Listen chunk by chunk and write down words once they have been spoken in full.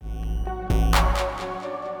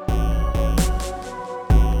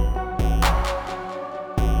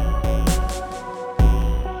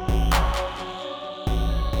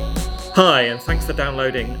Hi, and thanks for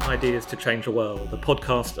downloading Ideas to Change the World, the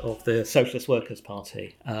podcast of the Socialist Workers'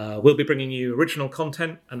 Party. We'll be bringing you original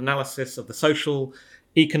content and analysis of the social,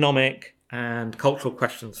 economic, and cultural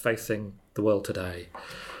questions facing the world today.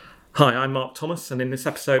 Hi, I'm Mark Thomas, and in this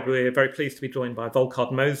episode we're very pleased to be joined by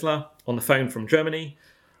Volkard Mosler on the phone from Germany,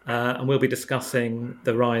 and we'll be discussing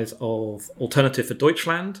the rise of Alternative for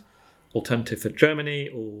Deutschland, Alternative for Germany,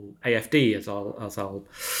 or AfD, as I'll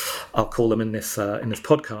call them in this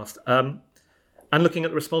podcast, and looking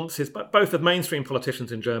at the responses both of mainstream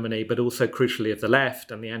politicians in Germany, but also crucially of the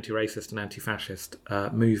left and the anti-racist and anti-fascist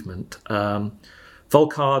movement.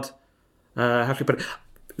 Volkard, how should we put it?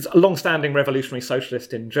 Is a long-standing revolutionary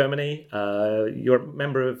socialist in Germany. You're a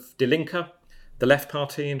member of Die Linke, the left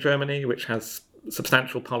party in Germany, which has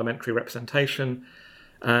substantial parliamentary representation.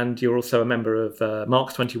 And you're also a member of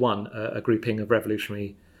Marx 21, a grouping of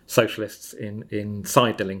revolutionary socialists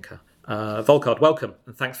inside Die Linke. Volkard, welcome,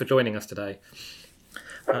 and thanks for joining us today.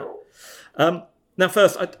 Now,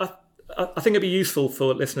 first, I think it'd be useful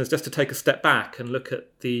for listeners just to take a step back and look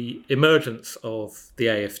at the emergence of the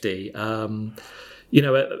AfD.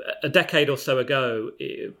 A decade or so ago,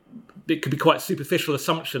 it could be quite superficial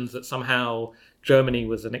assumptions that somehow Germany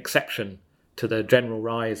was an exception to the general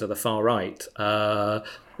rise of the far right.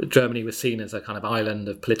 Germany was seen as a kind of island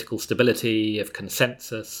of political stability, of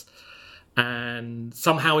consensus, and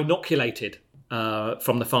somehow inoculated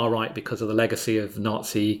from the far right because of the legacy of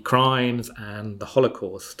Nazi crimes and the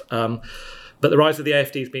Holocaust. But the rise of the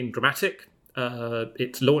AfD has been dramatic.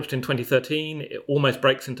 It's launched in 2013. It almost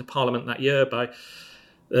breaks into parliament that year. By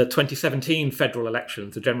the 2017 federal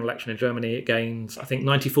elections, the general election in Germany, it gains, I think,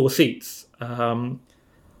 94 seats.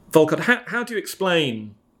 Volkard, how do you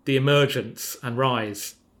explain the emergence and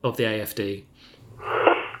rise of the AfD?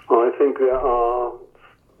 I think there are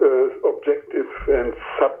objective and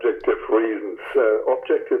subjective reasons.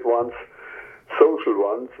 Objective ones, social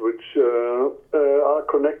ones, which are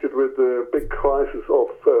connected with the big crisis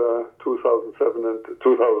of 2007 and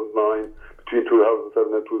 2009, between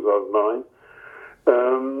 2007 and 2009.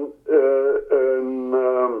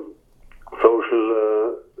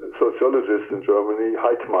 Sociologist in Germany,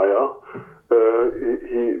 Heitmeyer,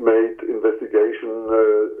 he made investigation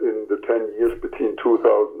in the 10 years between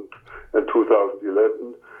 2000 and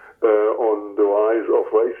 2011 on the rise of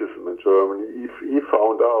racism in Germany. He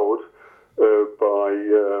found out by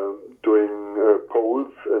doing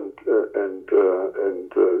polls and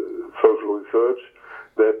social research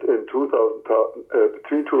that in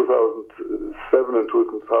between 2007 and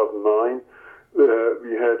 2009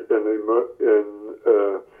 we had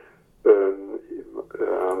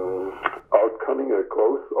a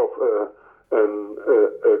growth of a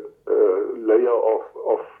layer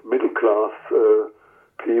of middle class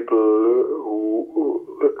people who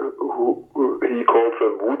he calls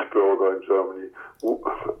them Wutbürger in Germany.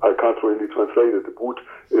 I can't really translate it. The Wut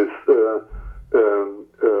is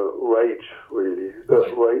rage, really,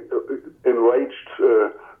 enraged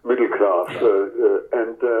middle class,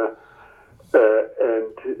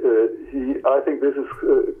 I think this is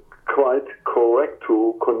quite correct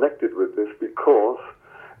to connect it with this, because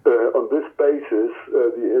on this basis,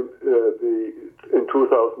 in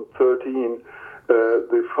 2013,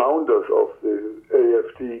 the founders of the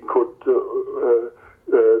AfD could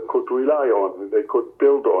rely on, they could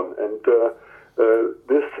build on, and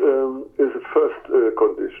this is the first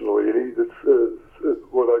condition, really. This is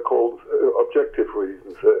what I call objective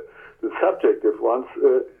reasons. The subjective ones.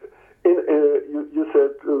 You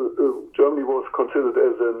said Germany was considered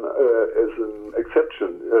as an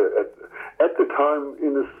exception. At the time,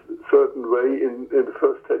 in a certain way, in the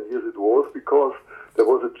first 10 years it was, because there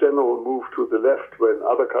was a general move to the left when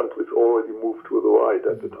other countries already moved to the right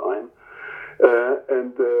at the time.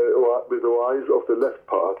 And with the rise of the left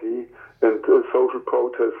party and social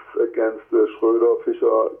protests against the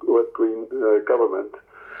Schröder-Fischer red-green government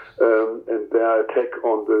and their attack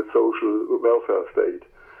on the social welfare state.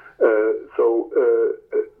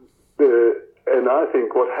 And I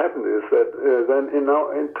think what happened is that then in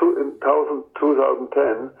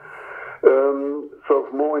 2010, sort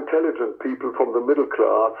of more intelligent people from the middle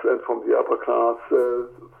class and from the upper class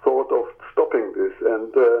thought of stopping this.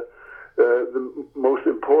 And the most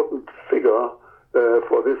important figure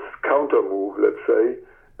for this counter move, let's say,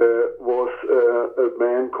 was a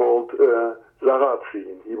man called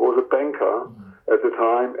Sarrazin. He was a banker at the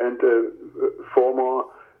time and a former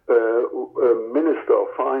Minister of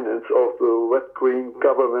Finance of the red-green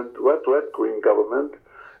government,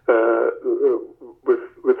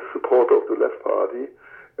 with support of the left party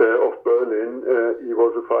of Berlin. He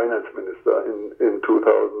was a finance minister in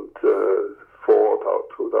 2004,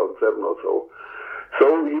 2007 or so. So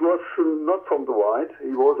he was not from the right.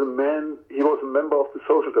 He was a member of the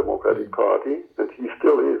Social Democratic Party, and he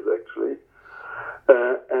still is actually.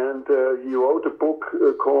 And he wrote a book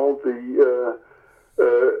called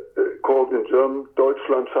in German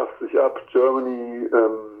 "Deutschland schafft sich ab." Germany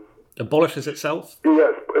abolishes itself.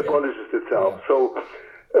 Yes, abolishes itself. Yeah.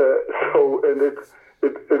 And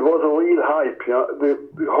it was a real hype. Yeah, the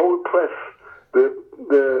whole press,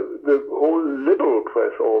 the whole liberal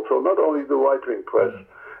press, also not only the right wing press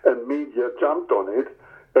and media jumped on it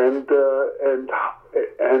and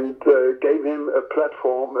gave him a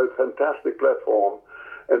platform, a fantastic platform.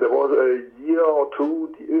 And there was a year or two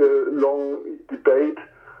long debate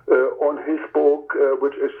on his book,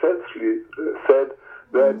 which essentially said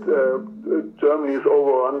that Germany is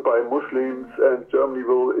overrun by Muslims and Germany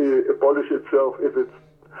will abolish itself if it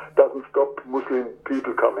doesn't stop Muslim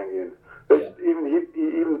people coming in. Yeah. He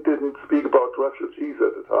even didn't speak about refugees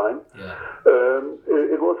at the time. Yeah.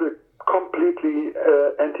 It was a completely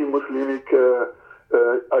anti-Muslimic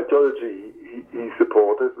ideology he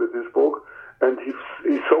supported with his book, and he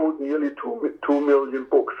sold nearly 2 million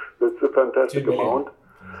books. That's a fantastic amount.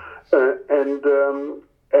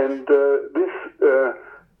 This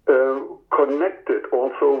connected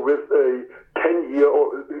also with a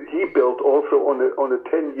 10-year-old. He built also on a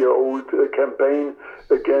 10-year-old campaign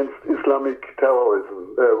against Islamic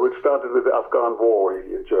terrorism, which started with the Afghan War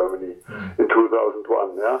in Germany in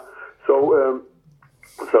 2001. Yeah, so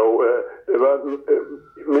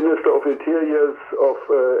Minister of Interiors of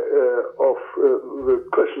the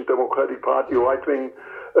Christian Democratic Party, right-wing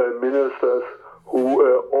ministers who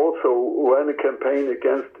also ran a campaign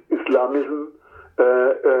against Islamism,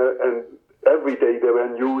 and every day there were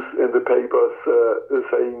news in the papers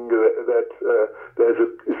saying that there's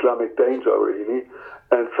an Islamic danger, really.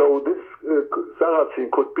 And so this Sarrazin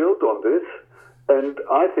could build on this, and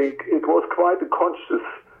I think it was quite a conscious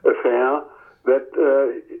affair that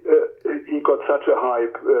he got such a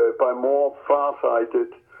hype by more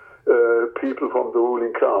far-sighted people from the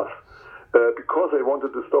ruling class. Because they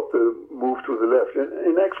wanted to stop the move to the left.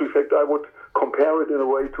 In actual fact, I would compare it in a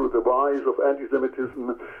way to the rise of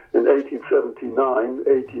anti-Semitism in 1879,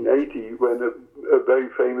 1880, when a very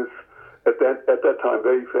famous, at that time,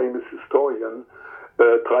 very famous historian,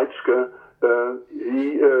 Treitschke,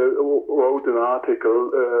 he wrote an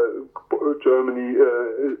article, Germany,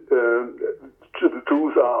 the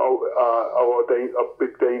Jews are our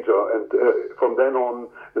big danger, and from then on,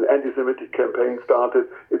 an anti-Semitic campaign started.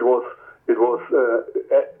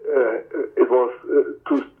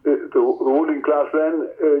 The ruling class then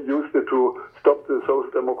used it to stop the Social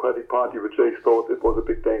Democratic Party, which they thought it was a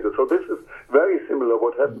big danger. So this is very similar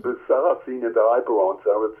what happened with Sarrazin and the hype around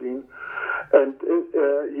Sarrazin. And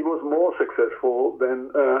he was more successful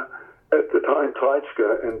than at the time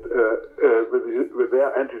Treitschke and with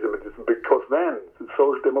their anti-Semitism, because then the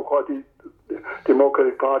Social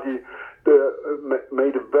Democratic Party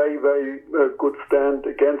made a very, very good stand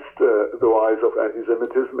against the rise of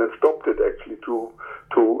anti-Semitism and stopped it actually to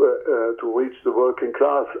reach the working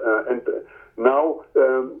class. And now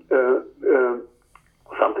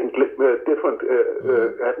something different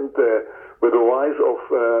happened with the rise of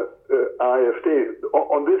AfD.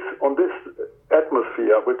 On this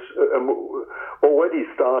atmosphere, which already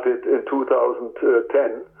started in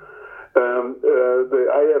 2010. The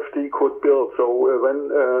AfD could build. So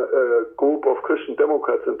when a group of Christian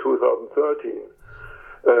Democrats in 2013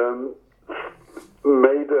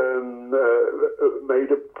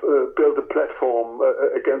 built a platform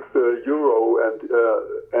against the euro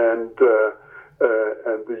and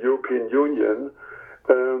the European Union,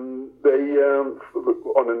 they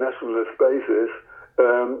on a nationalist basis.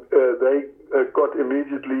 They got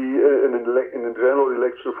immediately in a general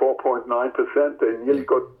election 4.9%. They nearly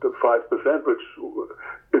got 5%, which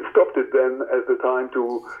it stopped it then at the time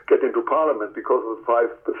to get into parliament because of the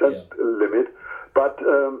 5% limit. But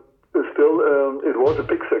still, it was a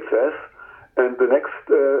big success. And the next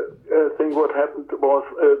thing what happened was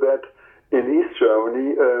that in East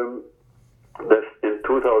Germany, in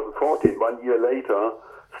 2014, 1 year later,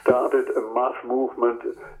 started a mass movement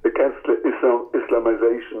against the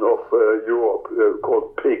Islamization of Europe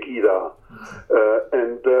called Pegida.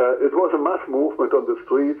 And it was a mass movement on the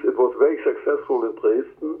streets. It was very successful in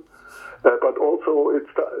Dresden, but also it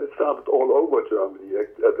started all over Germany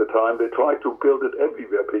at the time. They tried to build it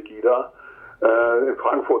everywhere, Pegida. In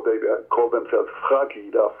Frankfurt, they called themselves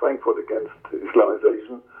Fragida, Frankfurt against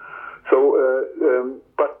Islamization. So,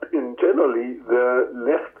 but in generally, the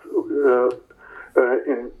left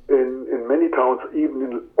in many towns, even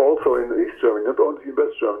also in East Germany, not only in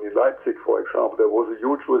West Germany, in Leipzig, for example, there was a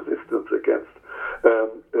huge resistance against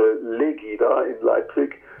Legida in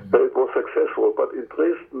Leipzig. It was successful, but in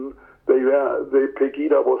Dresden,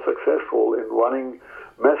 Pegida was successful in running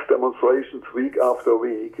mass demonstrations week after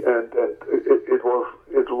week, and it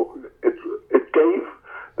gave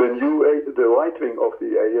the right wing of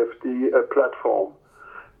the AfD a platform.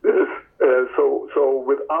 So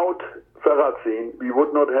without Sarrazin, we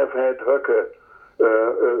would not have had Höcke,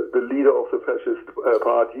 the leader of the fascist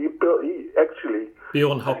party. He actually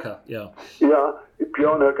Björn Höcke, yeah. Yeah,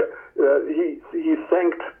 Björn Höcke. He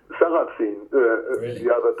thanked Sarrazin the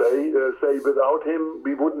other day, say without him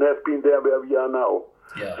we wouldn't have been there where we are now.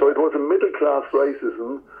 Yeah. So it was a middle class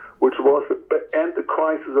racism, which was and the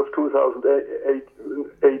crisis of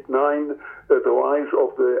 2008-9, the rise of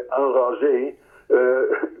the enragés,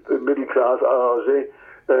 the middle class enragés,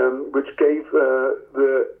 which gave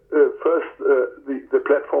the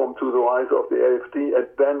platform to the rise of the AfD, and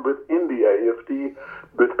then within the AfD,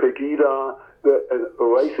 with Pegida, a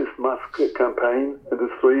racist mask campaign in the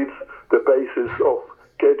streets, the basis of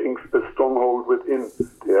getting a stronghold within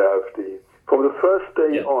the AfD. From the first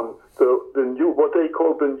day on, the new, what they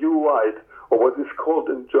call the new right, or what is called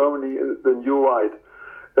in Germany the new right,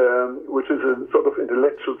 which is a sort of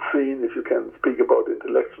intellectual scene, if you can speak about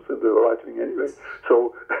intellectuals in the right wing anyway.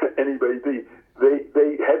 So anyway, they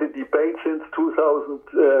had a debate since 2000,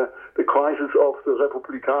 the crisis of the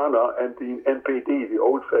Republikaner and the NPD, the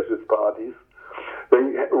old fascist parties.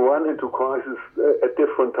 They run into crisis at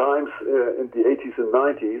different times in the 80s and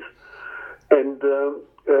 90s. And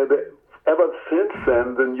ever since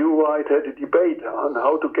then, the new right had a debate on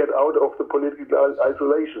how to get out of the political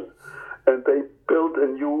isolation. And they built a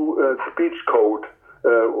new speech code.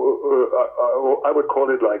 I would call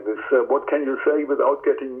it like this. What can you say without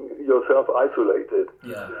getting yourself isolated?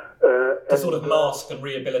 Yeah. To sort of mask and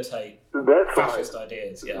rehabilitate fascist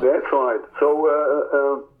ideas. Yeah. That's right. So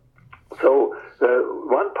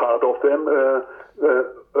one part of them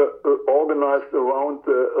organized around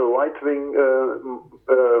a right-wing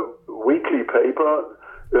weekly paper,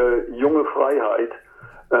 Junge Freiheit.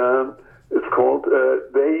 It's called.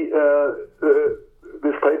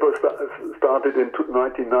 This paper started in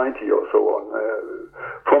 1990 or so on,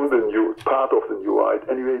 from the new part of the new right.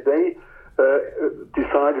 Anyway, they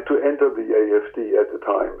decided to enter the AfD at the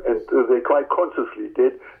time, and they quite consciously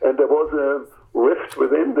did. And there was a rift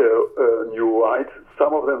within the new right.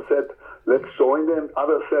 Some of them said, "Let's join them."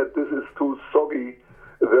 Others said, "This is too soggy.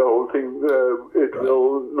 The whole thing it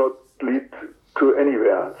will not lead to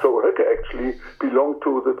anywhere." So Höcke actually belonged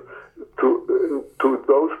to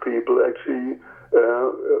those people. Actually,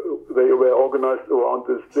 they were organized around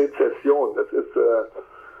this Sezession. That is a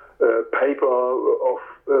paper of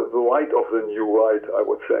the right of the new right, I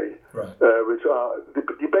would say. Right. Which the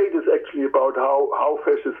debate is actually about how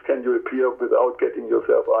fascist can you appear without getting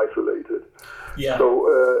yourself isolated. Yeah. So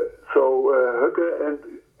Höcke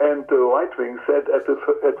and the right wing said at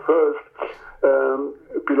first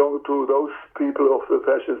belonged to those people of the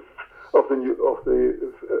fascists of the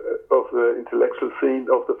intellectual scene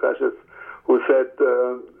of the fascists who said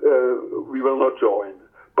we will not join.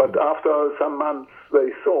 But after some months,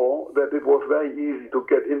 they saw that it was very easy to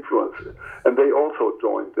get influence, and they also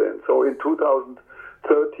joined then. So in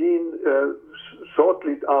 2013,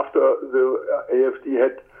 shortly after the AfD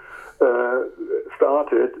had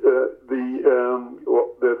started,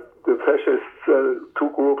 the fascists, two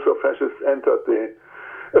groups of fascists entered the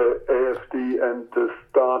AfD and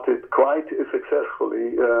started quite successfully.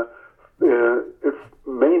 It's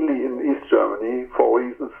mainly in East Germany for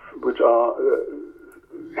reasons which are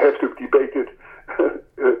have to be debated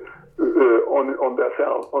on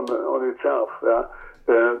themselves.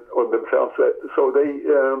 So they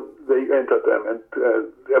entered them, and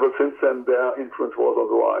ever since then their influence was on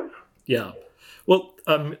the rise. Yeah. Well,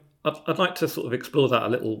 I'd like to sort of explore that a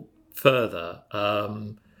little further,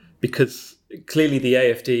 because clearly the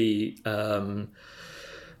AfD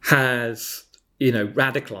has,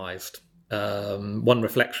 radicalised. One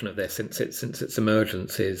reflection of this since its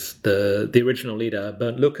emergence is the original leader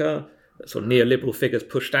Bernd Lucke, sort of neoliberal figures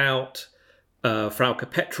pushed out. Frauke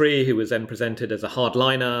Petry, who was then presented as a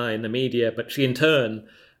hardliner in the media, but she in turn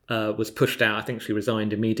was pushed out. I think she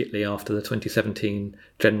resigned immediately after the 2017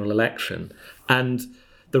 general election. And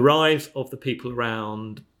the rise of the people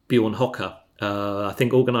around Björn Höcke, I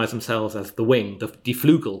think, organised themselves as the Wing, the Die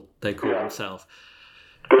Flügel, they call themselves.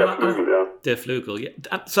 Der Flügel, yeah. Der Flügel, yeah.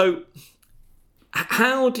 So,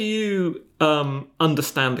 how do you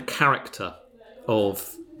understand the character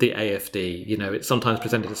of the AfD? It's sometimes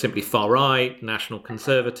presented as simply far right, national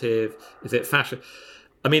conservative. Is it fascist?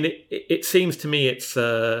 I mean, it seems to me it's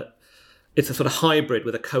a sort of hybrid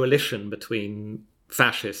with a coalition between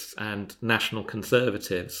fascists and national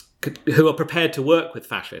conservatives who are prepared to work with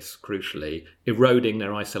fascists, crucially, eroding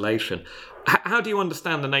their isolation. How do you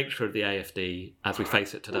understand the nature of the AfD as we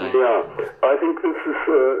face it today? Yeah, I think this is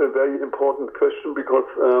a very important question because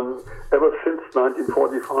ever since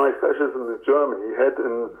 1945, fascism in Germany had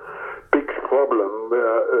a big problem,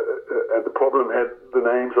 and the problem had the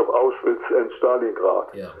names of Auschwitz and Stalingrad.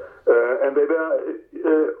 Yeah. And they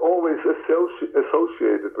were always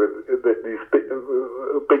associated with these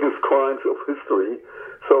biggest crimes of history.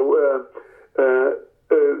 So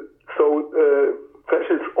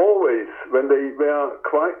fascists always, when they were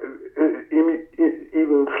quite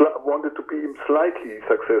even wanted to be slightly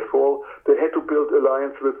successful, they had to build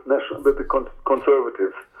alliance with the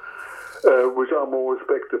conservatives, which are more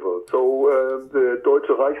respectable. So the Deutsche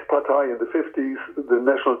Reichspartei in the 50s, the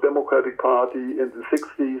National Democratic Party in the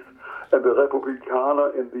 60s, and the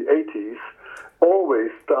Republikaner in the 80s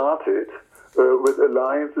always started with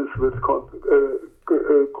alliances with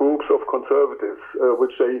groups of conservatives,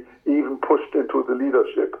 which they even pushed into the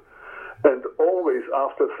leadership. And always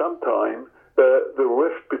after some time, the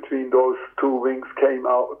rift between those two wings came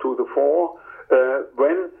out to the fore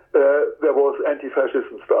when there was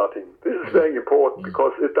anti-fascism starting. This is very important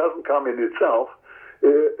because it doesn't come in itself.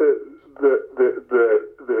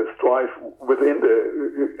 The strife within the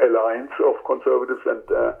alliance of conservatives and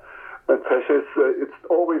fascists, it's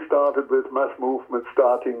always started with mass movements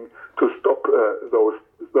starting to stop those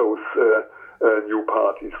new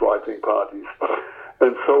parties, right-wing parties.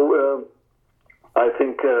 And so I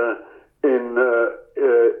think in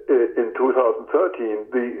 2013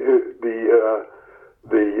 the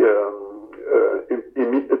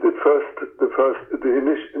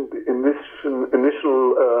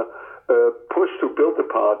initial push to build the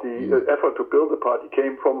party, effort to build the party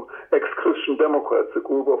came from ex-Christian Democrats, a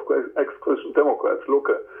group of ex-Christian Democrats,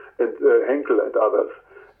 Lucke and Henkel and others,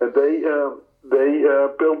 and they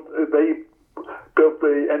built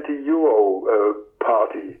the anti-Euro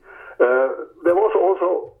party. There was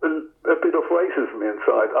also a bit of racism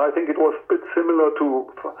inside. I think it was a bit similar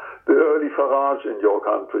to the early Farage in your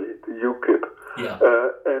country, the UKIP. Yeah.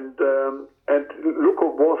 And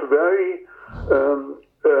Lucke was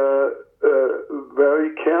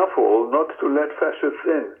very careful not to let fascists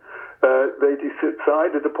in. They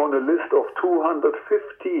decided upon a list of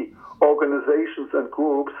 250 organizations and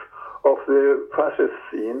groups of the fascist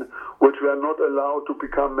scene which were not allowed to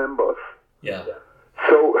become members. Yeah.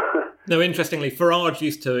 So, no, interestingly, Farage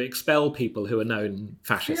used to expel people who were known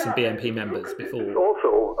fascists and BNP members before.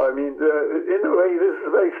 Also, I mean, in a way, this is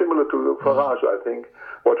very similar to Farage, I think,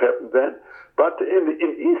 what happened then. But in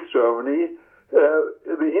East Germany,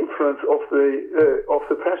 the influence of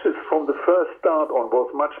the fascists from the first start on was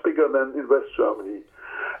much bigger than in West Germany,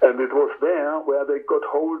 and it was there where they got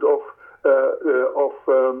hold of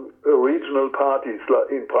regional parties like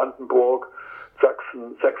in Brandenburg,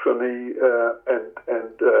 Saxony,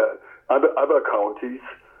 and other counties,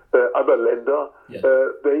 other Länder. Yeah.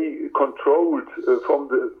 They controlled from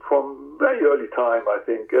very early time, I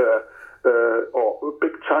think, or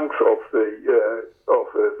big chunks of the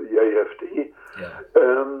AfD. Yeah.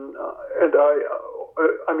 And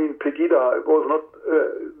I mean, Pegida was not.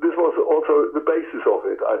 This was also the basis of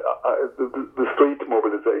it. The street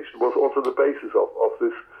mobilization was also the basis of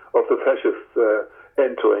the fascists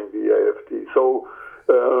entering the AfD. So,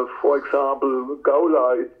 for example,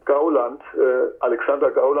 Gauland,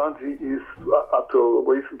 Alexander Gauland, he is up to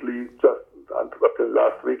recently, just until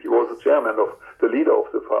last week, he was the chairman of the leader of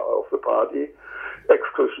the party,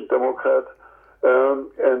 ex-Christian Democrat,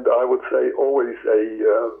 and I would say always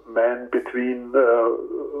a man between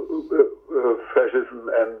fascism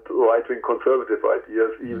and right-wing conservative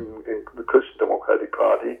ideas, even in the Christian Democratic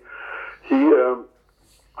Party. He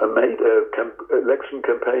made an election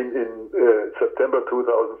campaign in September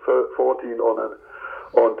 2014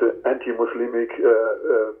 on the anti-Muslimic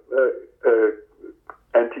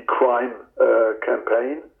anti-crime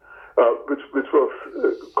campaign, which was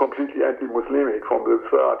completely anti-Muslimic from the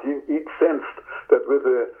start. He sensed that with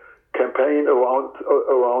a campaign around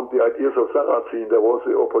the ideas of Sarrazin, there was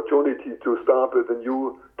the opportunity to start with a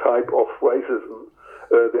new type of racism,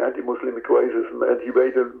 the anti-Muslimic racism, and he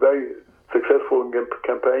made a very successful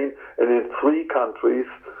campaign. And in 3 countries,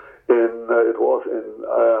 it was in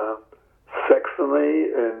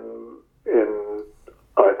Saxony, in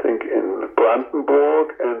I think in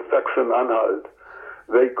Brandenburg and Sachsen-Anhalt,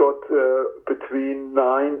 they got between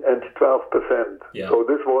 9 and 12%. Yeah. So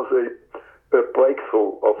this was a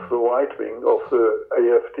breakthrough of the right wing of the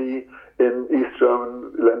AfD in East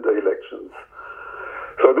German Länder elections.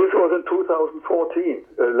 So this was in 2014,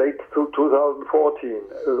 late 2014,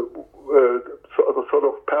 sort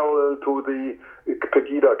of parallel to the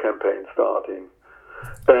Pegida campaign starting.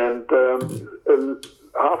 And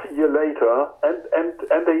half a year later, and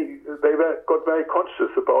they got very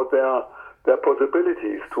conscious about their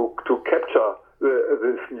possibilities to capture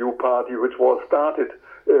this new party, which was started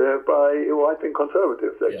by right-wing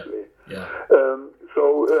conservatives, actually. Yeah.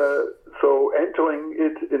 So entering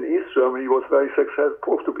it in East Germany was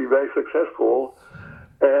proved to be very successful,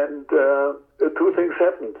 and two things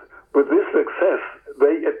happened. With this success,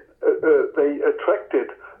 they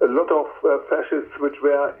attracted a lot of fascists which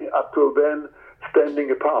were up till then standing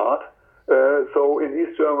apart. So in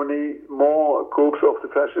East Germany, more groups of the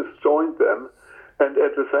fascists joined them, and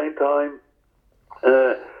at the same time,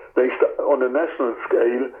 on a national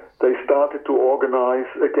scale, they started to organize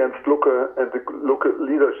against Lucke and the Lucke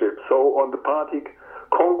leadership. So on the party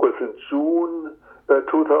congress in June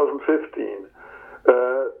 2015,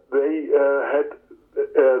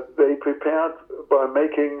 they prepared by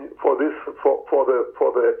making for the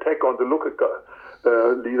attack on the Lucke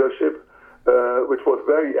leadership, which was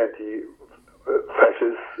very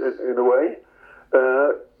anti-fascist in a way.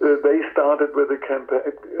 They started with a campaign,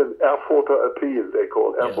 an Erfurter Appeal, they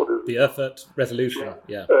call it. The Erfurt Resolution,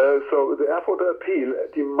 yeah. So the Erfurter Appeal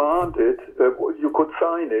demanded, you could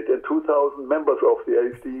sign it, and 2,000 members of the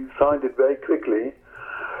AfD signed it very quickly.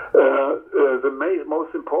 The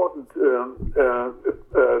most important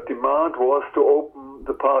demand was to open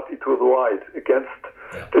the party to the right against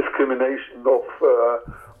discrimination of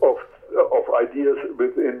ideas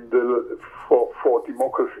within for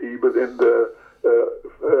democracy within the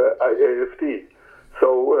AfD. So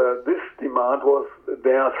this demand was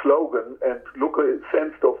their slogan, and Lucke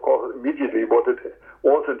sensed, of course, immediately what it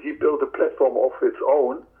was, and he built a platform of its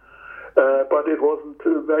own. But it wasn't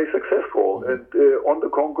very successful. And on the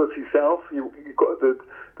Congress itself, you got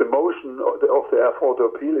the motion of the Erfurter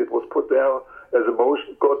Appeal, it was put there as a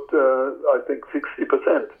motion, got, I think,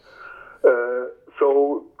 60%.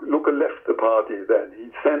 So Lucke left the party then.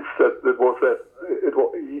 He sensed that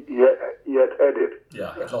he had had it.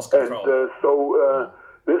 Yeah, he lost control. And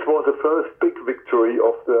this was the first big victory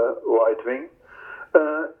of the right wing.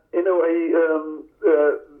 In a way,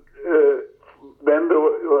 then the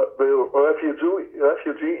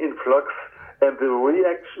refugee influx and the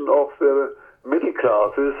reaction of the middle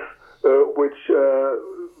classes, which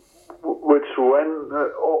ran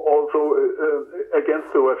also against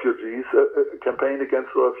the refugees, a campaign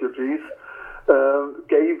against the refugees,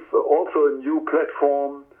 gave also a new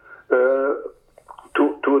platform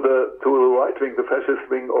to the right wing, the fascist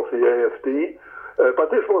wing of the AfD. But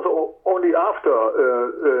this was only after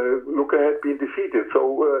Lucke had been defeated.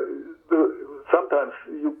 So sometimes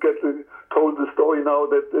you get told the story now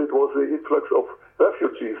that it was the influx of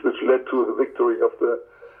refugees which led to the victory of the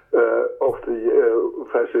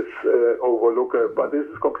fascists over Lucke. But this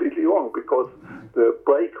is completely wrong, because the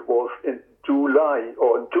break was in July,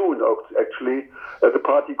 or in June actually, at the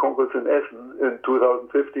party congress in Essen in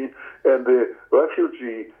 2015, and the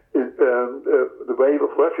the wave of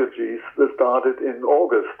refugees started in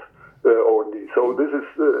August only. So this is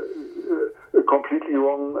a completely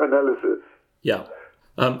wrong analysis. Yeah.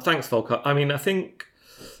 Thanks, Volker. I mean, I think,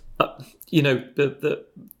 the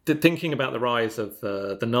thinking about the rise of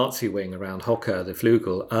the Nazi wing around Hocker, the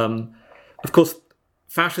Flügel, of course,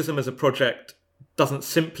 fascism as a project doesn't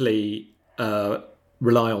simply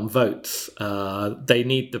rely on votes. They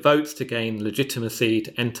need the votes to gain legitimacy,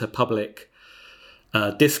 to enter public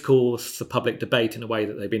discourse, the public debate in a way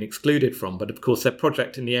that they've been excluded from. But of course, their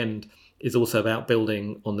project in the end is also about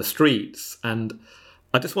building on the streets. And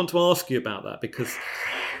I just want to ask you about that, because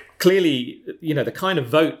clearly, the kind of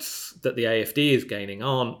votes that the AfD is gaining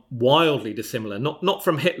aren't wildly dissimilar, not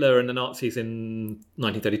from Hitler and the Nazis in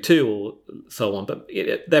 1932 or so on, but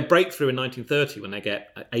their breakthrough in 1930 when they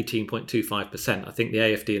get 18.25%. I think the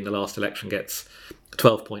AfD in the last election gets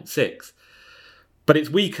 12.6%. But it's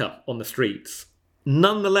weaker on the streets.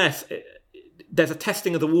 Nonetheless, there's a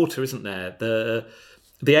testing of the water, isn't there?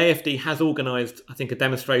 The AfD has organised, I think, a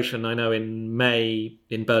demonstration, I know, in May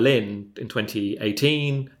in Berlin in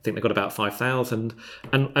 2018. I think they got about 5,000.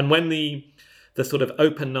 And when the sort of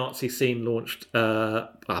open Nazi scene launched a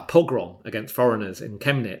pogrom against foreigners in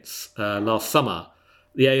Chemnitz last summer,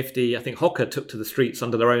 the AfD, I think Hocker, took to the streets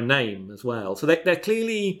under their own name as well. So they're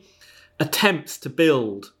clearly attempts to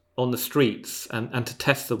build on the streets and to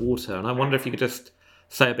test the water. And I wonder if you could just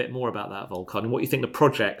say a bit more about that, Volker, and what you think the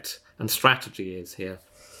project and strategy is here.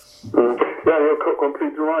 Yeah, you're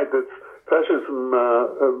completely right. That's fascism,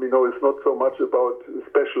 it's not so much about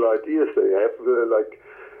special ideas they have, like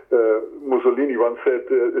Mussolini once said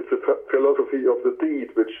it's a philosophy of the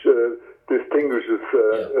deed which distinguishes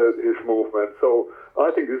his movement. So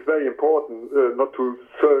I think it's very important not to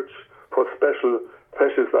search for special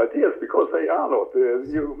fascist ideas, because they are not.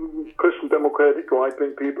 Christian democratic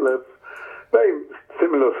right-wing people have very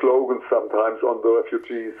similar slogans sometimes on the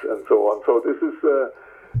refugees and so on. So this is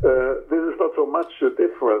not so much a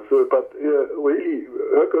difference, but really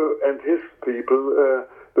Höcke and his people,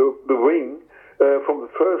 the wing, from the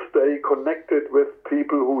first day connected with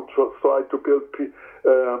people who tried to build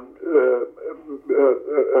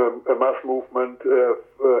a mass movement, a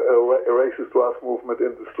racist mass movement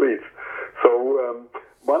in the streets. So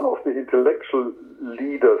one of the intellectual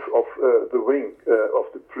leaders of the wing, of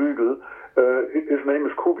the Flügel, his name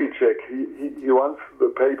is Kubitschek. He runs the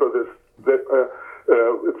paper that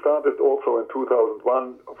it started also in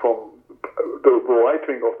 2001 from the right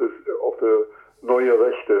wing of the Neue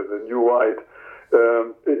Rechte, the New Right.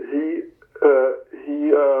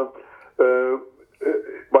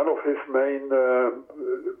 One of his main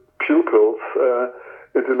pupils,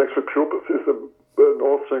 intellectual pupils, is an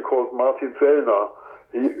Austrian called Martin Sellner.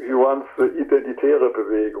 He runs the Identitäre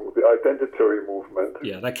Bewegung, the identitary movement.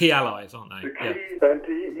 Yeah, they're key allies, aren't they? And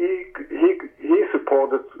he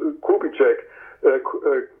supported Kubitschek,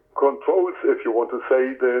 controls, if you want to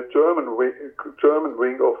say, the German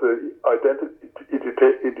wing of the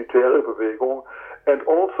Identitäre Bewegung, and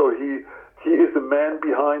also he is the man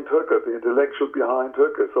behind Höcke, the intellectual behind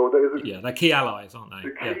Höcke. So there is they're key allies, aren't they?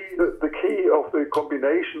 The key of the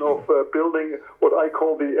combination of building what I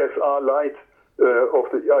call the SR Light of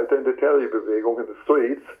the Identitäre Bewegung in the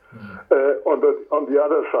streets. On the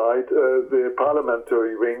other side, the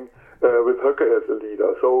parliamentary wing with Höcke as a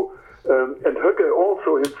leader. So and Höcke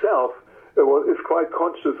also himself is quite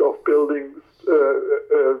conscious of building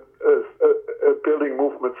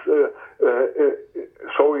movements,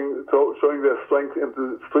 showing their strength in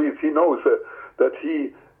the streets. He knows that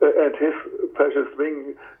he and his fascist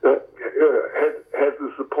wing had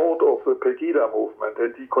the support of the Pegida movement,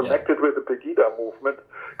 and he connected with the Pegida movement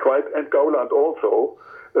quite, and Gauland also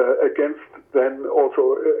against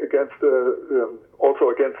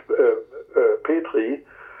Petri.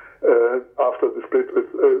 After the split with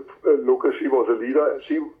Lucke, she was a leader.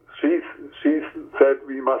 She said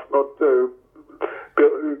we must not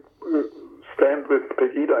stand with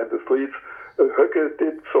Pegida in the streets. Höcke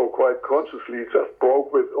did so quite consciously, just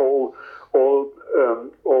broke with all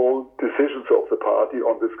decisions of the party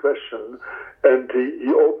on this question, and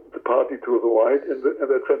he opened the party to the right in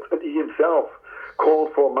that sense. And he himself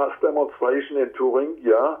called for mass demonstration in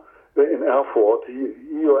Thuringia, in Erfurt.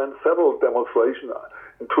 He ran several demonstrations.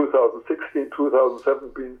 In 2016,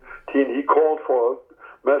 2017, he called for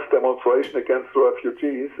mass demonstration against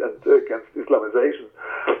refugees and against Islamization,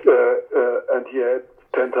 and he had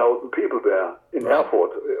 10,000 people there in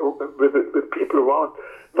Erfurt, with people around,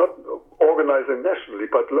 not organizing nationally,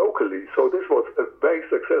 but locally. So this was a very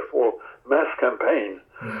successful mass campaign,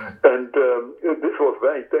 and this was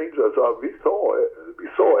very dangerous. We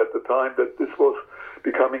saw at the time that this was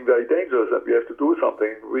becoming very dangerous, and we have to do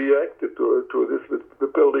something. We reacted to this with the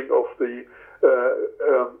building of the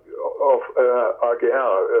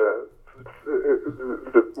AGR,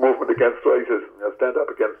 the movement against racism, stand up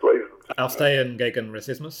against racism. Aufstehen gegen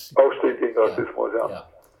Rassismus. Aufstehen gegen Rassismus,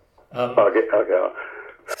 AGR.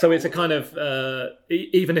 So it's a kind of,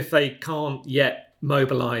 even if they can't yet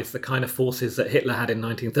mobilise the kind of forces that Hitler had in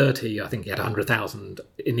 1930, I think he had 100,000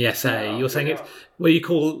 in the SA. You're saying it's what you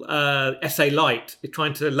call SA Light,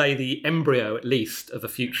 trying to lay the embryo, at least, of a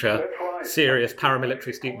future serious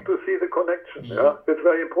paramilitary scheme. To see the connection, it's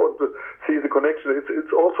very important to see the connection.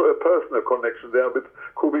 It's also a personal connection there, with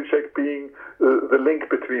Kubitschek being the link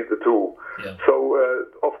between the two. Yeah. So,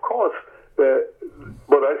 of course,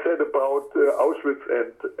 what I said about Auschwitz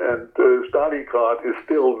and Stalingrad is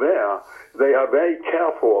still there. They are very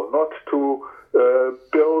careful not to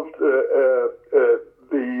build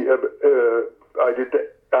the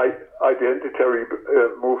identitary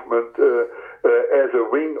movement as a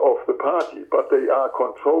wing of the party, but they are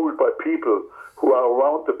controlled by people who are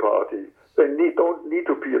around the party. They don't need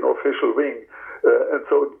to be an official wing, and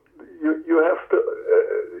so you have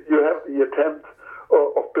the attempt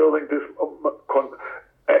of building this,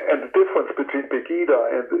 and the difference between Pegida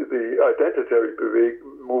and the identitary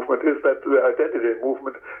movement is that the identity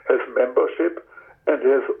movement has membership and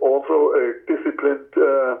has also a disciplined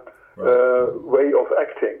way of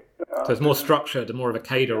acting. So it's more structured and more of a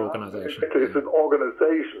cadre organisation. It's an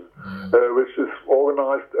organisation which is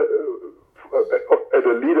organised as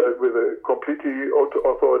a leader with a completely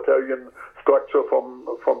authoritarian structure from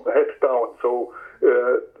the head down. So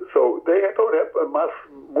So they don't have a mass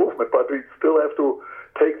movement, but we still have to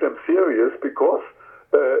take them serious because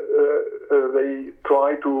they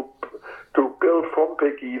try to build from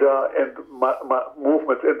Pegida and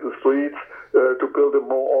movements in the streets to build a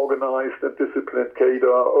more organized and disciplined cadre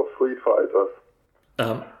of street fighters.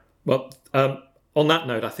 On that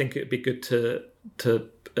note, I think it would be good to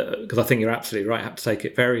because I think you're absolutely right, have to take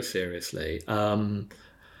it very seriously.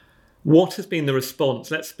 What has been the response?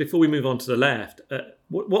 Before we move on to the left,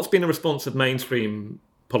 what's been the response of mainstream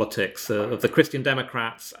politics, of the Christian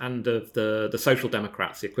Democrats and of the Social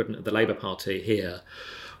Democrats, the equivalent of the Labour Party here?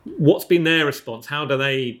 What's been their response? How do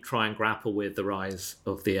they try and grapple with the rise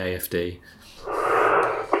of the AfD?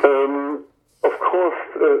 Of course,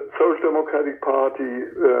 Social Democratic Party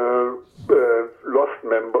lost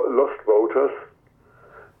voters,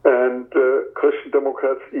 and Christian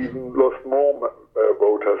Democrats even lost more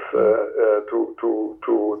voters to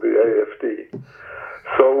the AfD.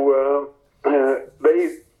 So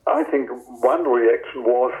I think one reaction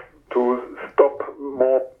was to stop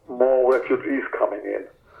more refugees coming in.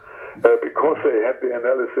 Because they had the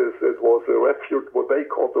analysis, it was what they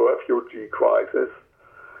called the refugee crisis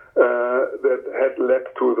that had led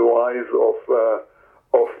to the rise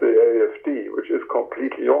of the AfD, which is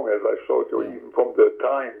completely wrong, as I showed you, even from the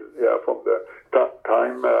time,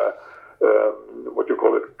 time, what you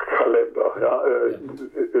call it, calendar.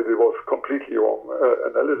 It was completely wrong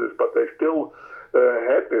analysis, but they still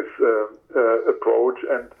had this approach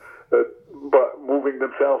and. But moving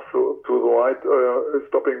themselves to the right,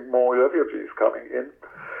 stopping more refugees coming in.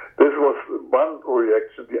 This was one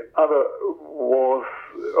reaction. The other was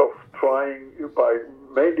of trying,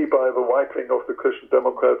 mainly by the right wing of the Christian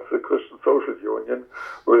Democrats, the Christian Social Union,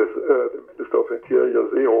 with the Minister of Interior,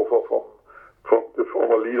 Seehofer, from the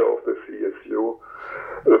former leader of the CSU,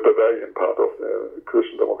 the Bavarian part of the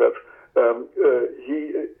Christian Democrats.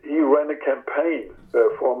 He ran a campaign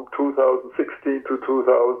from 2016 to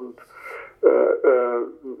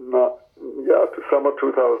to summer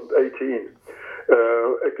 2018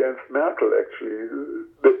 against Merkel, actually,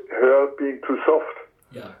 her being too soft,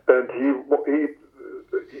 and he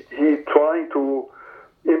trying to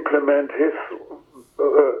implement his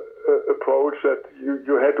approach that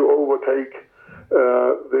you had to overtake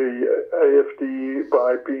the AfD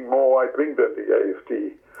by being more right wing than the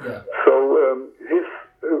AfD. So his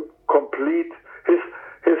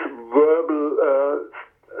verbal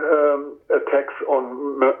attacks on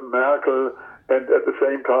Merkel, and at the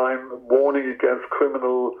same time warning against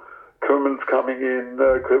criminals coming in,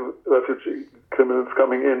 refugee criminals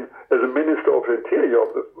coming in, as a Minister of Interior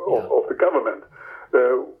of the government,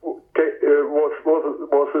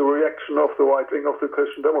 was the reaction of the right wing of the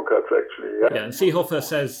Christian Democrats, actually. And Seehofer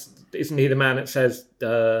says, isn't he the man that says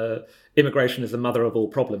immigration is the mother of all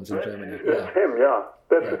problems in Germany? That's him,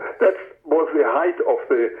 That was the height of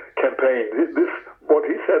the campaign. What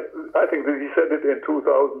he said, I think that he said it in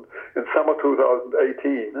summer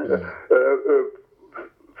 2018,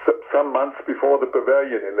 some months before the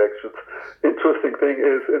Bavarian elections. Interesting thing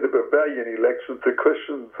is, in the Bavarian elections, the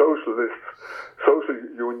Christian Social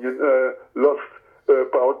Union lost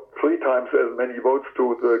about 3 times as many votes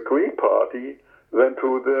to the Green Party than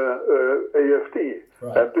to the AfD.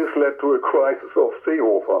 Right. And this led to a crisis of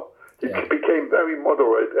Seehofer. He became very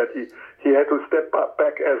moderate, and he had to step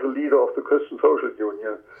back as a leader of the Christian Social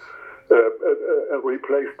Union,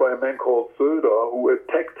 replaced by a man called Söder, who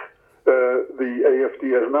attacked the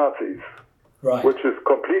AfD as Nazis, which is a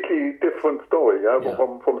completely different story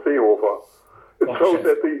from Seehofer. It showed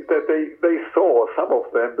that they saw, some of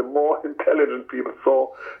them, the more intelligent people saw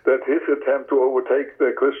that his attempt to overtake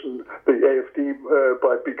the AfD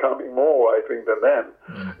by becoming more right-wing than them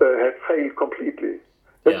had failed completely.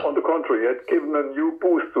 On the contrary, it had given a new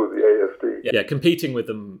boost to the AfD. Competing with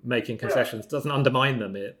them, making concessions, doesn't undermine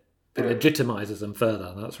them, it legitimizes them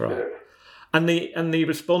further, that's right. Yes. And the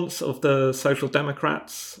response of the Social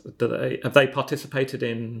Democrats, have they participated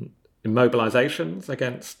in mobilizations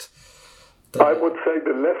against? I would say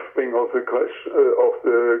the left wing of the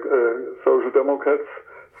Social Democrats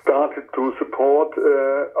started to support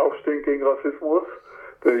Aufstehen gegen Rassismus.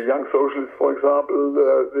 The Young Socialists, for example,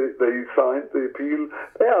 they signed the appeal.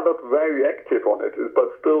 They are not very active on it,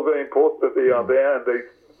 but still very important that they are there and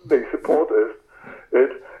they support it.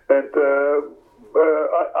 And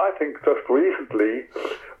I think just recently,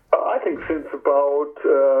 I think since about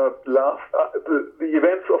the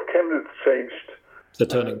events of Chemnitz changed. The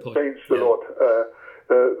turning point. Changed a lot.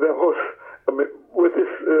 There was, with this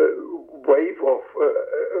wave of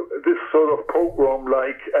this sort of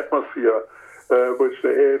pogrom-like atmosphere, which the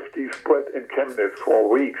AfD spread in Chemnitz for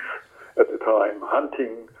weeks at the time,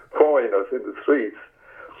 hunting foreigners in the streets.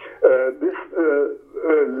 This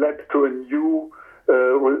led to a new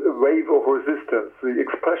wave of resistance. The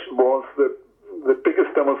expression was the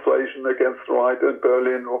biggest demonstration against the right in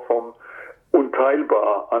Berlin from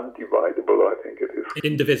Unteilbar, undividable, I think it is.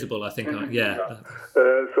 Indivisible, I think, yeah.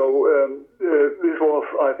 This was,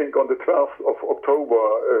 I think, on the 12th of October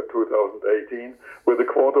 2018, with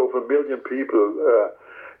 250,000 people.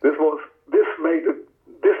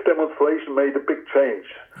 This demonstration made a big change.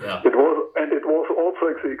 Yeah. It was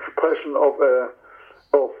also the expression of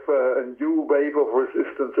a new wave of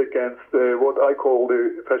resistance against what I call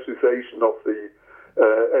the fascisation of the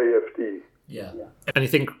AfD. Yeah. And you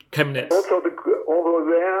think Chemnitz... Although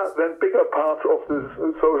there, then bigger parts of the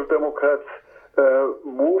Social Democrats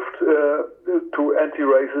moved to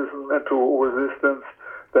anti-racism and to resistance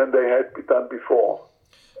than they had done before.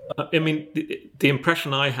 I mean, the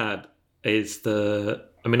impression I had is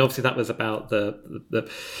obviously that was about the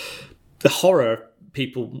horror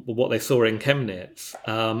people, what they saw in Chemnitz,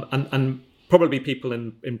 and probably people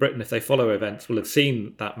in Britain, if they follow events, will have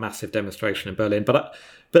seen that massive demonstration in Berlin.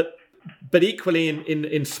 But equally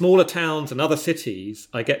in smaller towns and other cities,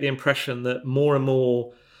 I get the impression that more and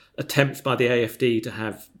more attempts by the AfD to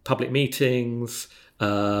have public meetings,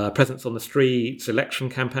 presence on the streets, election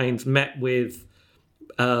campaigns met with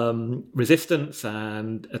resistance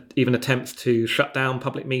and even attempts to shut down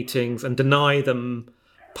public meetings and deny them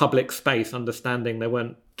public space, understanding they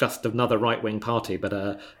weren't just another right-wing party, but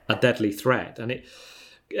a deadly threat. And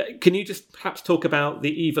can you just perhaps talk about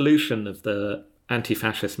the evolution of the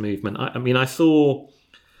anti-fascist movement? I saw,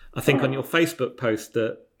 I think on your Facebook post,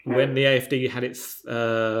 that when the AfD had its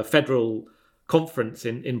federal conference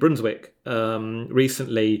in Brunswick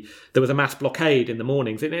recently, there was a mass blockade in the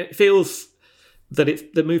mornings. It feels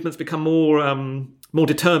that the movement's become more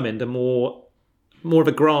determined and more of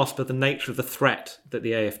a grasp of the nature of the threat that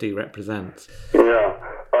the AfD represents. Yeah,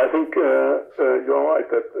 I think you're right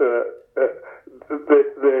that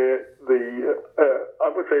I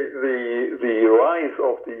would say the rise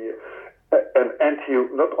of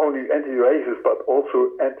not only anti-racist but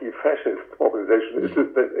also anti-fascist mobilization it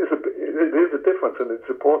is a difference, and it's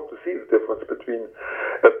important to see the difference between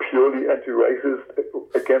a purely anti-racist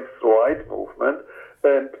against the right movement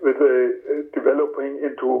and with developing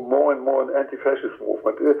into more and more an anti-fascist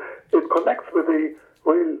movement. It connects with the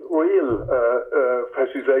real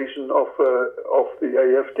fascisation of the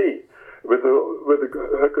AfD, with the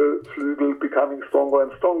Höcke-Flügel becoming stronger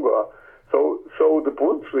and stronger. So the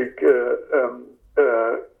Brunswick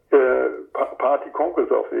party congress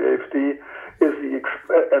of the AfD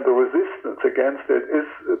and the resistance against it is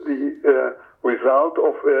the result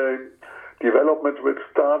of development which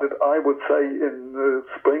started, I would say, in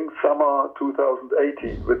summer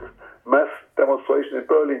 2018 with mass demonstration in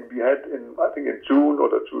Berlin. We had in June or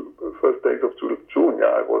the first days of June,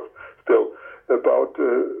 I was still about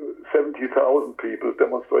 70,000 people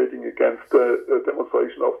demonstrating against the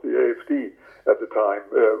demonstration of the AfD at the time,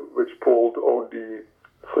 which polled only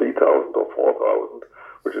 3,000 or 4,000,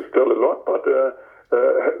 which is still a lot, but the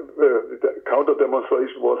counter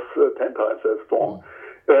demonstration was 10 times as strong.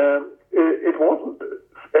 It wasn't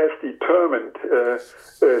as determined as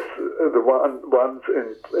the ones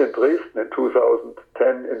in Dresden in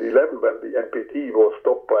 2010 and 11, when the NPD was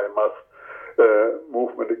stopped by a mass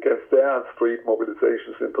movement against their street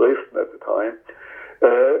mobilizations in Dresden at the time,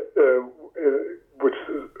 which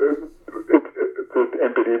the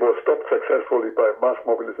NPD was stopped successfully by mass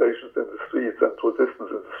mobilizations in the streets and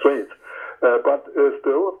resistance in the streets. But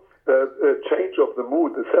still, a change of the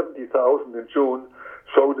mood. The 70,000 in June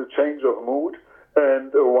showed a change of mood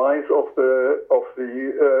and a rise of the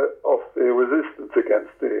resistance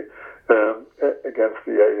against the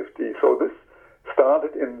AfD. So this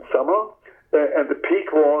started in summer. And the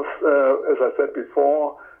peak was, as I said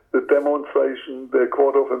before, the demonstration, the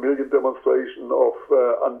 250,000 demonstration of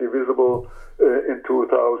Undivisible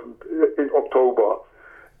in October.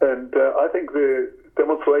 And I think the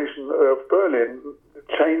demonstration of Berlin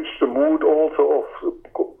changed the mood also of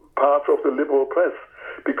parts of the liberal press,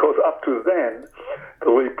 because up to then,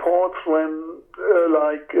 the reports when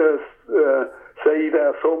say there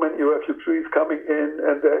are so many refugees coming in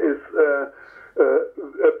and there is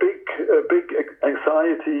a big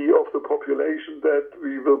anxiety of the population that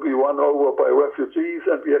we will be run over by refugees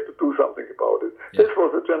and we have to do something about it. Yeah. This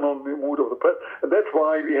was the general mood of the press, and that's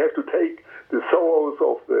why we have to take the sorrows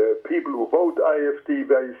of the people who vote AfD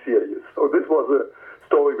very serious. So this was a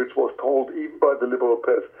story which was told even by the liberal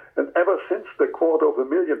press. And ever since the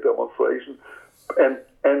 250,000 demonstration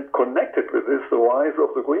and connected with this, the rise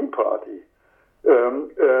of the Green Party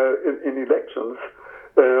in elections,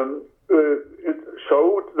 it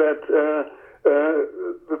showed that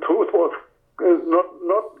the truth was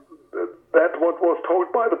not that what was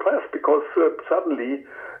told by the press, because suddenly,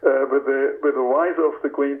 with the rise of the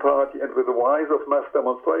Green Party and with the rise of mass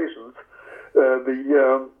demonstrations,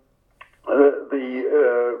 the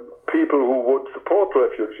people who would support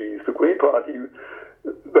refugees, the Green Party,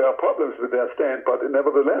 there are problems with their stand, but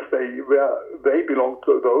nevertheless they belong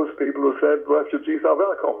to those people who said refugees are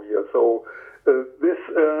welcome here. So this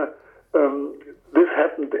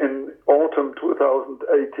happened in autumn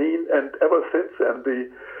 2018, and ever since then the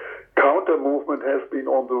counter movement has been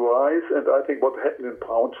on the rise. And I think what happened in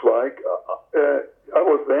Braunschweig, I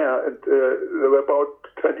was there, and there were about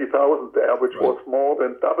 20,000 there, which was more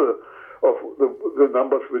than double of the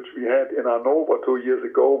numbers which we had in Hanover 2 years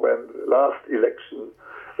ago, when last election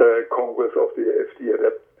Congress of the AfD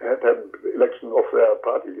had an election of their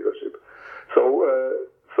party leadership. So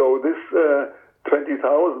this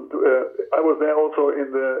 20,000. I was there also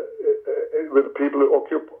with the people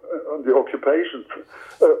on the occupations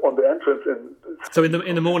on the entrance. So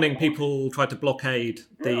in the morning, people tried to blockade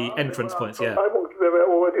the entrance points. Yeah. There were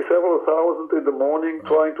already several thousand in the morning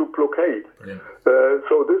trying to blockade.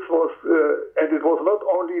 So this was, and it was not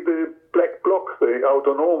only the Black Bloc, the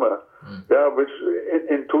Autonome, which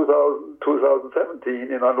in 2017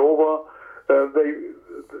 in Hanover,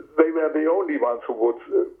 they were the only ones who would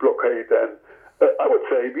blockade then. I would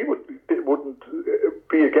say we wouldn't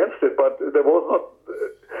be against it, but there was not.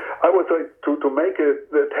 I would say to make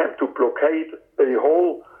the attempt to blockade a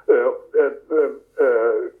whole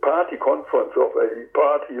party conference of a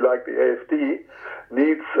party like the AfD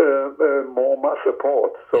needs more mass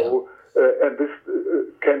support. So and this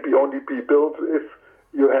can only be built if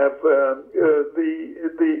you have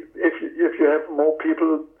if you have more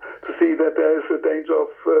people to see that there is a danger of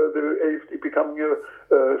the AfD becoming a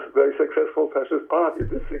very successful fascist party.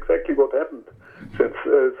 This is exactly what happened since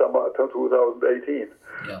summer 2018.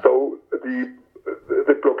 So the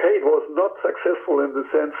blockade was not successful in the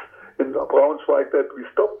sense in Braunschweig that we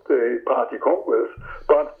stopped the party congress,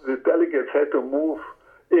 but the delegates had to move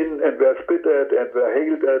in and were spit at and were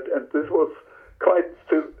hailed at, and this was quite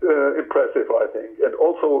impressive, I think. And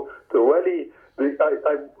also the rally,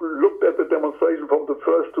 I looked at the demonstration from the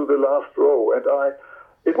first to the last row, and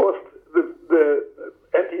it was the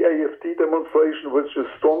anti-AfD demonstration which is the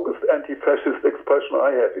strongest anti-fascist expression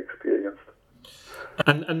I have experienced.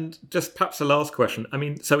 And just perhaps the last question. I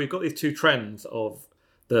mean, so we've got these two trends of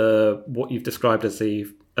what you've described as the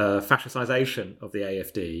fascisization of the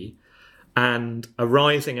AfD and a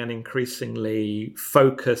rising and increasingly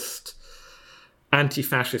focused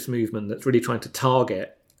anti-fascist movement that's really trying to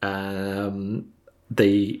target the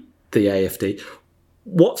AfD.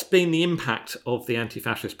 What's been the impact of the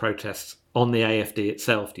anti-fascist protests on the AfD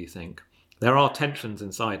itself, do you think? There are tensions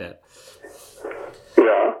inside it.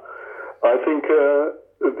 Yeah, I think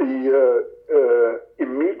the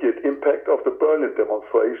immediate impact of the Berlin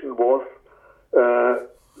demonstration was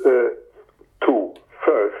two.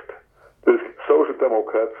 First, the Social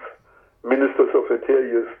Democrats, ministers of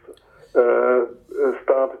interior,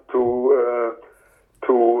 started to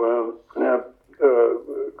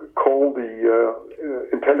call the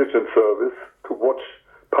intelligence service to watch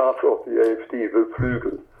parts of the AfD, the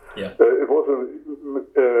Flügel. It was a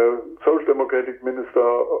Social Democratic Minister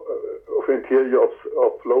of Interior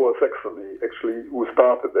of Lower Saxony, actually, who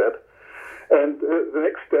started that. And the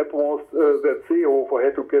next step was that Seehofer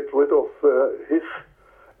had to get rid of his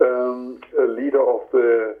leader of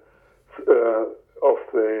the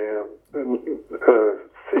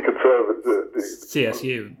Secret Service, the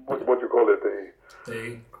CSU. What do you call it?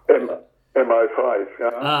 The MI5.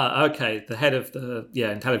 Yeah? Okay. The head of the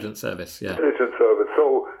intelligence service. Yeah. Intelligence service.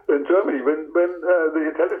 So in Germany, when the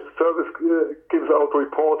intelligence service gives out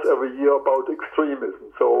reports every year about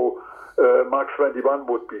extremism, so Mark 21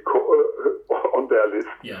 would be on their list.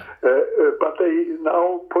 Yeah. But they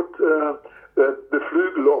now put the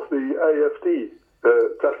Flügel of the AfD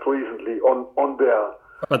just recently on their.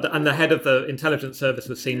 But the head of the intelligence service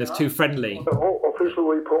was seen as too friendly. Official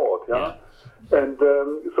report, and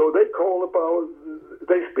so they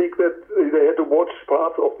they speak that they had to watch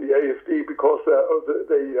parts of the AfD because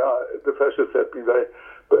the fascists had been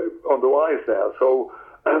on the rise there. So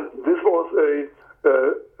this was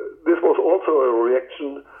also a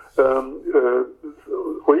reaction,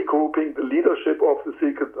 regrouping the leadership of the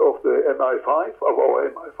MI5, of our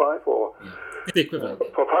MI5, or the equivalent.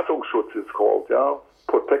 Verfassungsschutz it's called,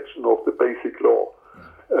 protection of the basic law.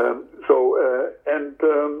 And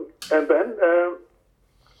then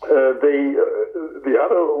the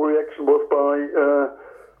other reaction was by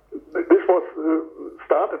this was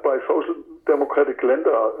started by Social Democratic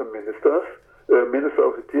Länder ministers, Minister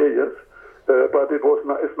of Interiors, but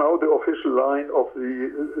it's now the official line of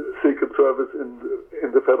the Secret Service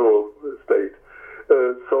in the federal state.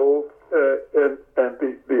 And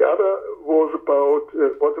the other was about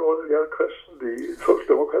what was the other question? The Social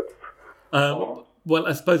Democrats. Well,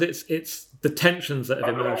 I suppose it's the tensions that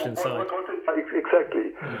have emerged inside.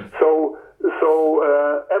 Exactly. So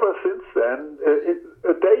ever since then,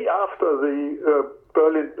 a day after the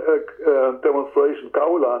Berlin demonstration,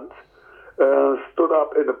 Gauland stood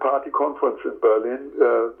up in a party conference in Berlin,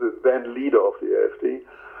 the then leader of the AfD,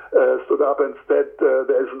 stood up and said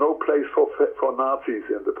there is no place for Nazis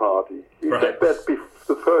in the party. He said that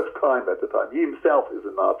the first time at the time. He himself is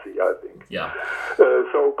a Nazi, I think. Yeah.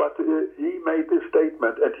 But he made this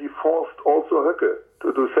statement, and he forced also Höcke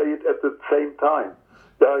to say it at the same time.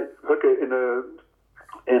 Höcke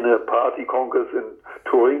in a party congress in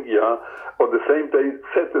Thuringia on the same day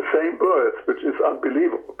said the same words, which is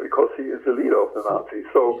unbelievable because he is the leader of the Nazis.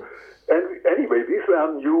 So anyway, these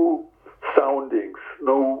were new soundings,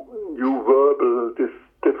 no new verbal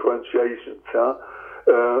differentiations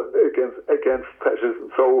against fascism.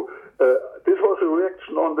 So this was a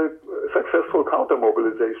reaction on the successful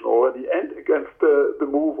counter-mobilization already and against the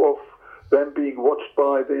move of them being watched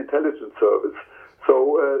by the intelligence service.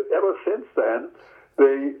 So ever since then,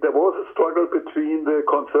 there was a struggle between the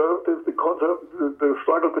conservatives, the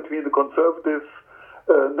struggle between the conservatives,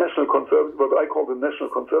 national conservative, what I call the national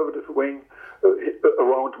conservative wing,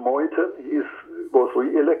 around Meuthen. He was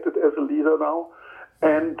re-elected as a leader now,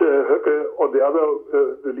 and Höcke, on the other,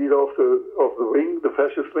 the leader of the wing, the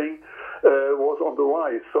fascist wing, was on the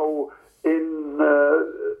rise. So in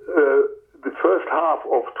the first half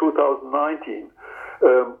of 2019.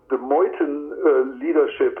 The Meuthen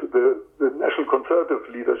leadership, the national conservative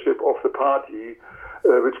leadership of the party,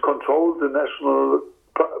 which controlled the national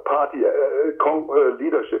party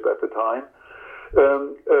leadership at the time,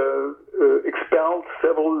 expelled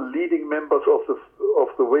several leading members of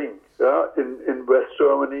the wing in West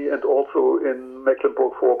Germany and also in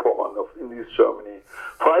Mecklenburg-Vorpommern in East Germany.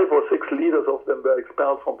 5 or 6 leaders of them were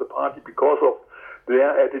expelled from the party because of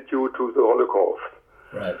their attitude to the Holocaust.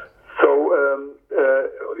 Right. So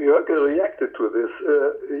Höcke reacted to this.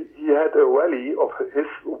 He had a rally of his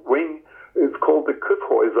wing. It's called the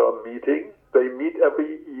Kyffhäuser meeting. They meet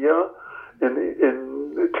every year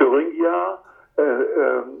in Thuringia.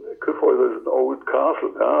 Kyffhäuser is an old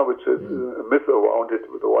castle, which is a myth around it.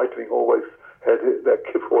 The right wing always had their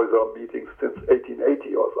Kyffhäuser meetings since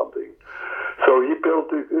 1880 or something. So he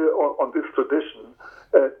built on this tradition.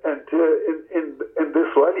 And in this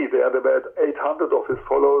rally there were 800 of his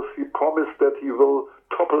followers. He promised that he will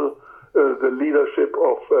topple the leadership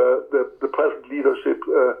of the present leadership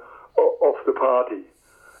of the party,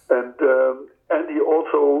 and he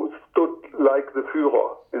also stood like the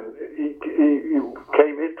Führer. And he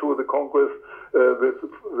came into the Congress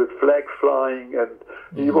with flags flying, and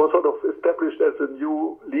he was sort of established as a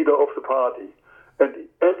new leader of the party. And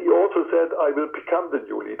he also said, "I will become the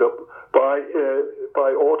new leader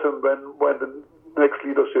by autumn when the next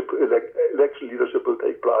election leadership will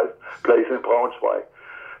take place in Braunschweig."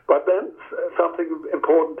 But then something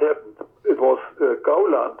important happened. It was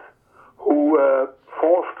Gauland who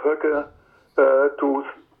forced Höcke to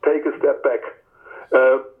take a step back.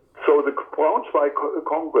 So the Braunschweig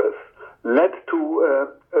Congress led to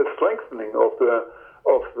a strengthening of the.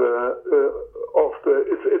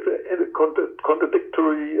 It's a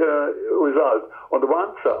contradictory result. On the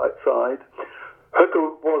one side, Höcke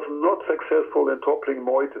was not successful in toppling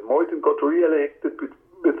Meuthen. Meuthen got re-elected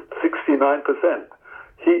with 69%.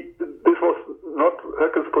 This was not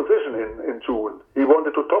Höcke's position in June. He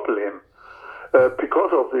wanted to topple him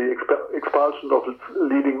because of the expulsion of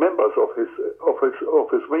leading members of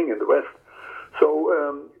his wing in the West. So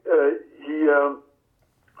he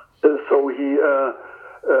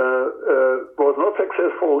was not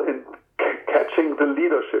successful in catching the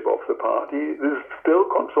leadership of the party. This is still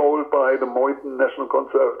controlled by the Meuthen National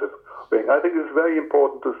Conservative wing. I think it's very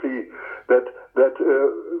important to see that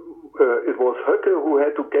it was Höcke who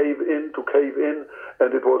had to cave in,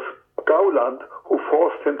 and it was Gauland who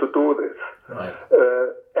forced him to do this. Right.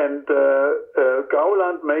 And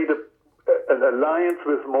Gauland made an alliance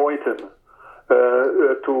with Meuthen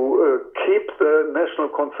to keep the National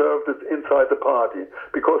Conservatives inside the party,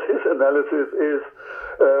 because his analysis is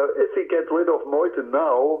if we get rid of Meuthen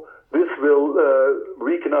now, this will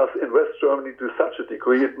weaken us in West Germany to such a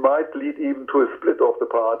degree it might lead even to a split of the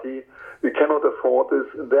party. We cannot afford this,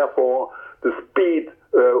 and therefore the speed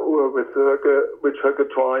with Höcke, which Höcke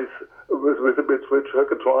tries with which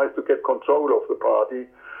Höcke tries to get control of the party,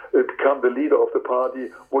 become the leader of the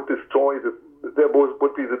party, would destroy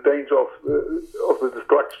would be the danger of the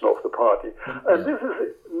destruction of the party. And this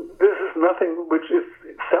is nothing which is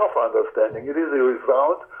self-understanding. It is a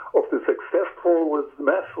result of the successful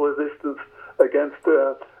mass resistance against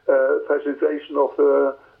fascisation of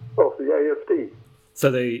the AfD. So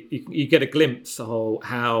you get a glimpse of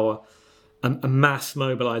how a mass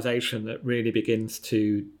mobilization that really begins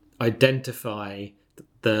to identify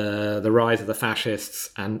the rise of the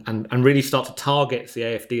fascists and really start to target the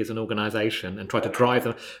AfD as an organisation and try to drive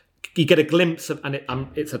them. You get a glimpse of, and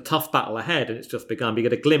it's a tough battle ahead, and it's just begun. But you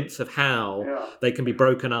get a glimpse of how they can be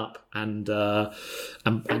broken up and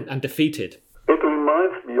defeated. It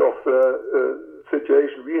reminds me of the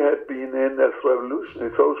situation we had been in as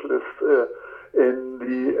revolutionary socialists in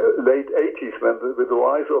the late 80s, with the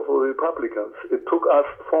rise of the Republicans. It took us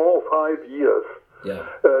 4 or 5 years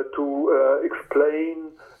to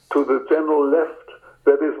explain to the general left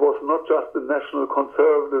that this was not just the national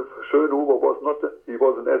conservative. Schönhuber he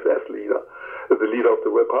was an SS leader, the leader of the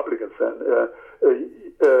Republicans then.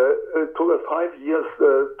 It took us 5 years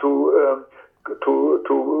to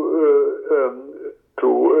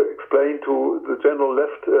explain to the general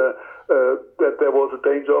left that there was a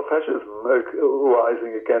danger of fascism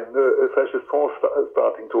rising again, fascist force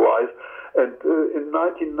starting to rise. And in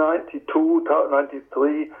 1992,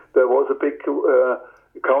 93, there was a big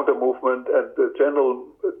counter movement, and the general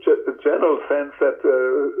sense that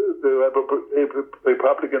the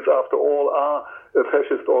Republicans, after all, are a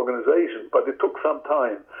fascist organization. But it took some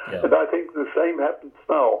time, and I think the same happens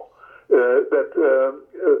now. That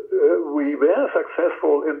we were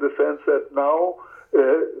successful in the sense that now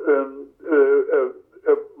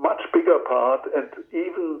a much bigger part, and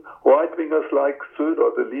even right-wingers like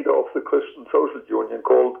Söder, the leader of the Christian Social Union,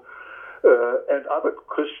 called, and other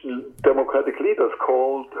Christian democratic leaders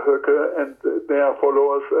called Höcke and their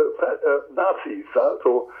followers Nazis.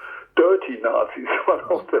 So dirty Nazis, one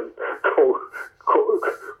of them called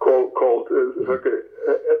Höcke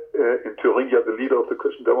in Thuringia, the leader of the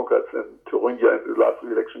Christian Democrats in Thuringia in the last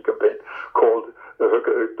election campaign, called Höcke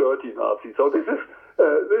a dirty Nazi. So this is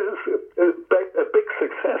a big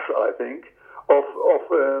success, I think, of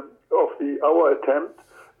our attempt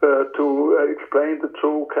to explain the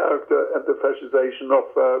true character and the fascisation of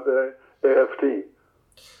the AfD.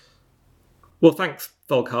 Well, thanks,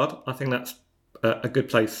 Volkhard. I think that's a good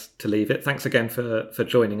place to leave it. Thanks again for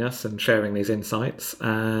joining us and sharing these insights.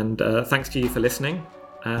 And thanks to you for listening.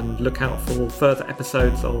 And look out for further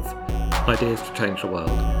episodes of Ideas to Change the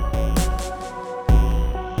World.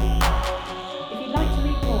 If you'd like to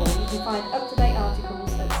read more, you can find up-to-date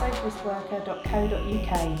articles at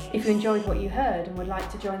socialistworker.co.uk. If you enjoyed what you heard and would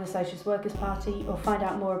like to join the Socialist Workers' Party or find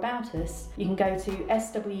out more about us, you can go to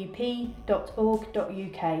swp.org.uk.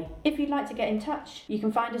 If you'd like to get in touch, you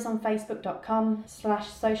can find us on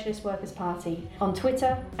facebook.com/Socialist Workers' Party, on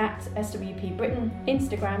Twitter @SWP Britain,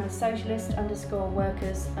 Instagram as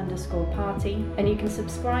Socialist_Workers_Party, and you can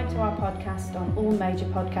subscribe to our podcast on all major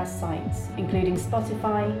podcast sites, including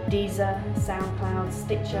Spotify, Deezer, SoundCloud,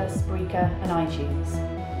 Stitcher, Spreaker, and iTunes.